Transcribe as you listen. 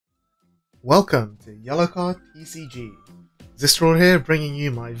Welcome to Yellow Card TCG. Zistral here, bringing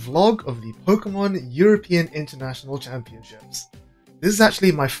you my vlog of the Pokemon European International Championships. This is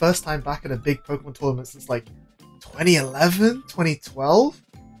actually my first time back at a big Pokemon tournament since like 2011, 2012.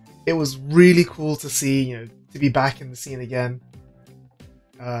 It was really cool to see, to be back in the scene again.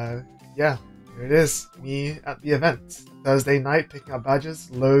 Yeah, here it is, me at the event. Thursday night, picking up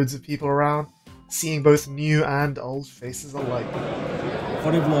badges, loads of people around, seeing both new and old faces alike.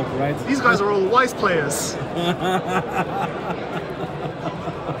 Funny vlog, right? These guys are all Weiss players.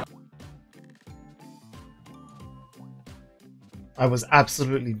 I was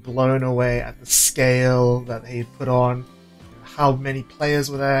absolutely blown away at the scale that they put on, how many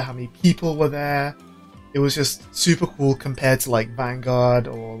players were there, how many people were there. It was just super cool compared to like Vanguard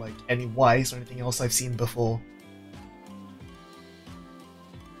or like any Weiss or anything else I've seen before.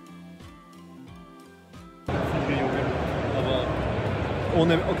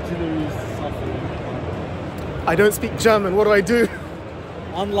 I don't speak German, what do I do?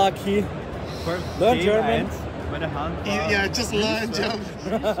 Unlucky. Learn German. Yeah, just learn German.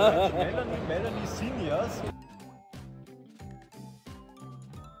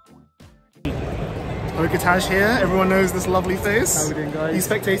 Okatash here, everyone knows this lovely face. How are we doing, guys? He's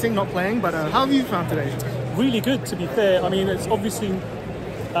spectating, not playing, but how have you found today? Really good, to be fair. I mean, it's obviously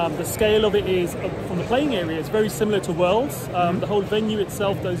the scale of it is from the playing area. It's very similar to Worlds. The whole venue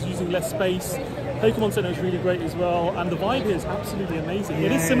itself does using less space. Pokemon Center is really great as well, and the vibe here is absolutely amazing.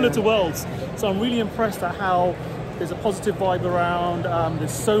 It is similar to Worlds, so I'm really impressed at how there's a positive vibe around.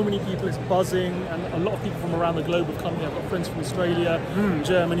 There's so many people, it's buzzing, and a lot of people from around the globe have come here. I've got friends from Australia,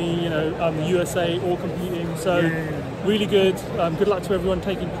 Germany, USA, all competing. So really good. Good luck to everyone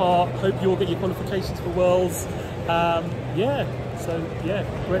taking part. Hope you all get your qualifications for Worlds. Great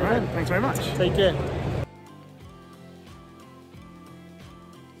event. Thanks very much. Take care.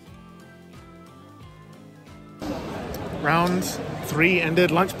 Round 3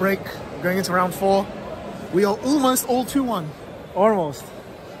 ended, lunch break, going into round 4. We are almost all 2-1. Almost.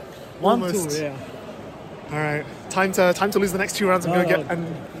 Almost. 1-2, yeah. Alright, time to lose the next 2 rounds and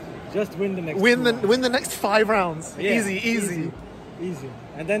just win the next win the next 5 rounds. Yeah, Easy.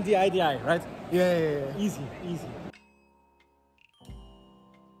 And then the IDI, right? Yeah. Easy.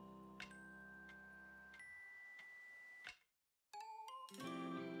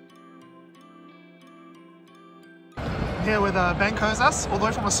 Here with Ben Kozas, all the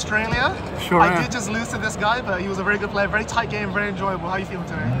way from Australia. Sure I am. did just lose to this guy, but he was a very good player, very tight game, very enjoyable. How are you feeling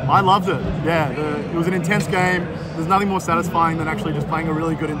today? I loved it. Yeah, it was an intense game. There's nothing more satisfying than actually just playing a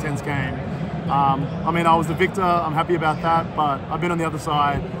really good, intense game. I mean, I was the victor. I'm happy about that, but I've been on the other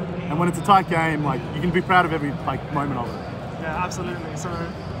side. And when it's a tight game, like, you can be proud of every moment of it. Yeah, absolutely. So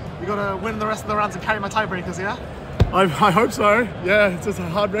we got to win the rest of the rounds and carry my tiebreakers, yeah? I hope so. Yeah, it's just a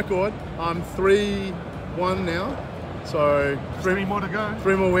hard record. I'm 3-1 now. So 3 more to go.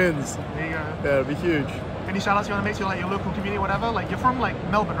 3 more wins. There you go. Yeah, it'll be huge. Any shout outs you want to make to your local community, whatever? Like, you're from like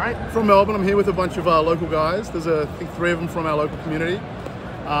Melbourne, right? From Melbourne, I'm here with a bunch of local guys. There's I think 3 of them from our local community.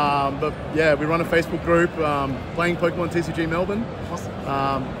 But yeah, we run a Facebook group, playing Pokemon TCG Melbourne. Awesome.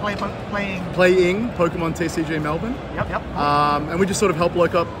 Playing Pokemon TCG Melbourne. Yep. And we just sort of help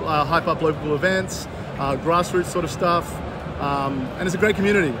hype up local events, grassroots sort of stuff. And it's a great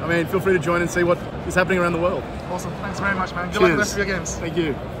community. I mean, feel free to join and see what is happening around the world. Awesome. Thanks very much, man. Good luck with the rest of your games. Thank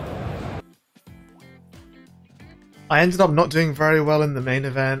you. I ended up not doing very well in the main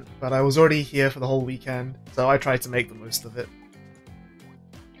event, but I was already here for the whole weekend, so I tried to make the most of it.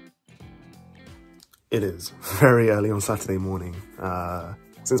 It is very early on Saturday morning.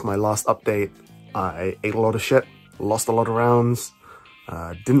 Since my last update, I ate a lot of shit, lost a lot of rounds,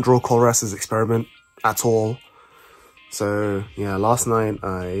 didn't draw Colress's experiment at all. So yeah, last night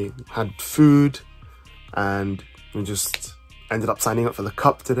I had food and we just ended up signing up for the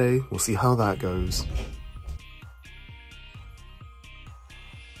cup today. We'll see how that goes.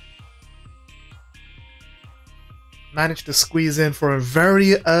 Managed to squeeze in for a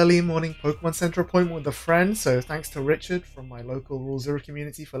very early morning Pokemon Center appointment with a friend, so thanks to Richard from my local Rule Zero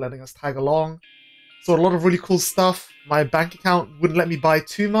community for letting us tag along. Saw a lot of really cool stuff. My bank account wouldn't let me buy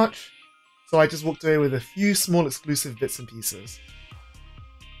too much, so I just walked away with a few small exclusive bits and pieces.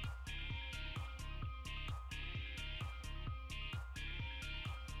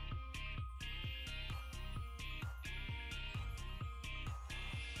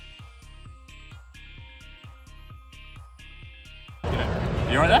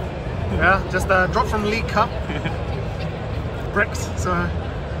 You alright there? Yeah, just dropped from League Cup. Bricks, so yeah,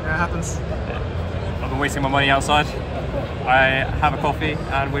 it happens. I've been wasting my money outside. I have a coffee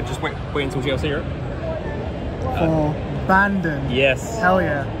and we're just waiting until GLC, right? For Bandon. Yes. Hell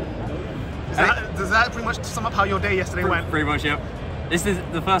yeah. Does that pretty much sum up how your day yesterday went? Pretty much, yep. This is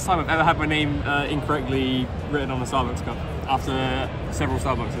the first time I've ever had my name incorrectly written on a Starbucks cup after several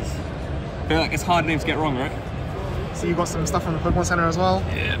Starbuckses. I feel like it's hard names to get wrong, right? So you got some stuff from the Pokemon Center as well?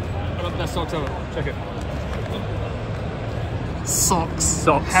 Yeah. I got the best socks ever. Check it. Socks.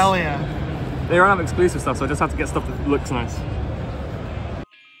 Socks. Hell yeah. They don't have exclusive stuff, so I just have to get stuff that looks nice.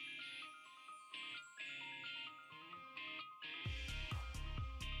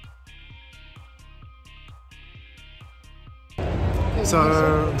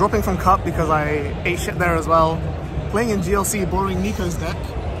 So, dropping from Cup because I ate shit there as well. Playing in GLC, borrowing Niko's deck.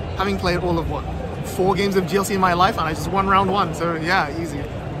 Having played all of, what, 4 games of GLC in my life, and I just won round 1, so yeah, easy.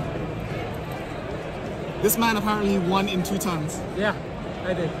 This man apparently won in 2 turns. Yeah,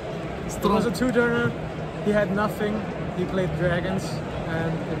 I did. It was a 2-turner. He had nothing. He played Dragons,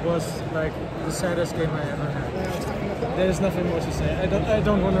 and it was like the saddest game I ever had. There's nothing more to say. I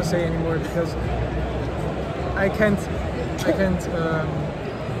don't want to say anymore because I can't. Can't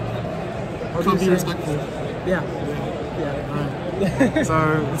be respectful. Yeah. Right. So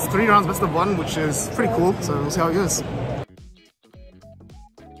it's 3 rounds best of 1, which is pretty cool. So we'll see how it goes.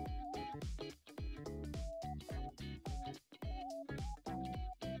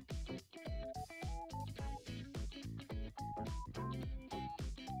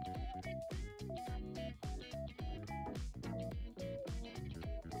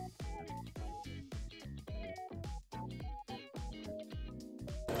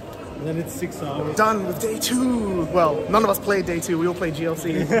 And then it's 6 hours. Done with day 2. Well, none of us played day 2. We all played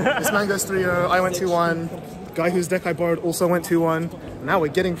GLC. This man goes 3-0. I went 2-1. Guy whose deck I borrowed also went 2-1. Now we're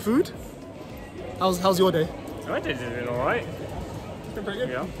getting food. How's your day? I did it alright. Been pretty good.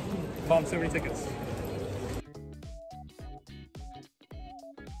 Yeah. Bought so many tickets.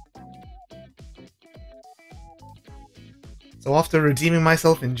 So after redeeming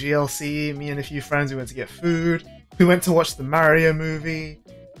myself in GLC, me and a few friends, we went to get food. We went to watch the Mario movie.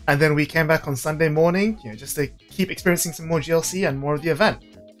 And then we came back on Sunday morning, just to keep experiencing some more GLC and more of the event.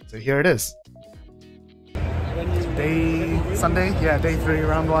 So here it is. Sunday, yeah, day 3,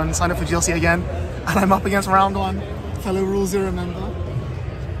 round 1. Signed up for GLC again, and I'm up against round 1. Fellow Rule 0 member.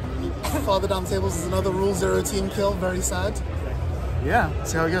 Farther down tables is another Rule 0 team kill, very sad. Yeah,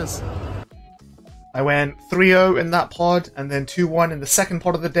 see how it goes. I went 3-0 in that pod, and then 2-1 in the second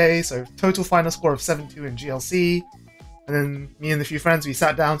pod of the day, so total final score of 7-2 in GLC. And then me and a few friends, we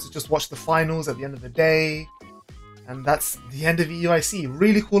sat down to just watch the finals at the end of the day. And that's the end of EUIC.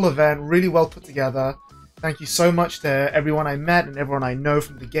 Really cool event, really well put together. Thank you so much to everyone I met and everyone I know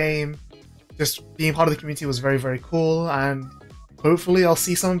from the game. Just being part of the community was very, very cool. And hopefully I'll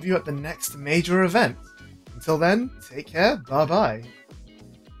see some of you at the next major event. Until then, take care, bye-bye.